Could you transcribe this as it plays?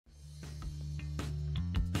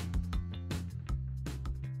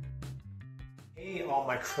Hey, all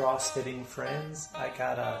my crossfitting friends. I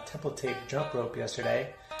got a temple tape jump rope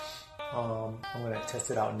yesterday. I'm going to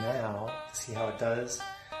test it out now to see how it does.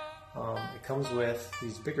 It comes with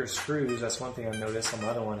these bigger screws. That's one thing I've noticed. On the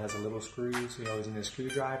other one has a little screw, so you always need a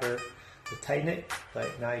screwdriver to tighten it.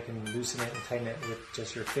 But now you can loosen it and tighten it with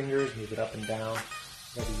just your fingers, move it up and down,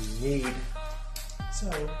 whatever you need. So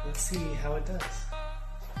let's see how it does.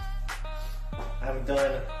 I haven't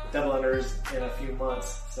done double unders in a few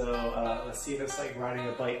months, so let's see if it's like riding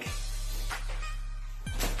a bike.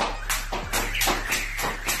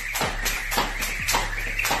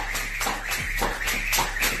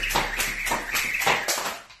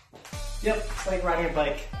 Yep, it's like riding a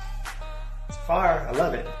bike. So far, I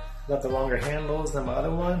love it. Love the longer handles than my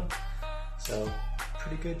other one, so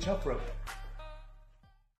pretty good jump rope.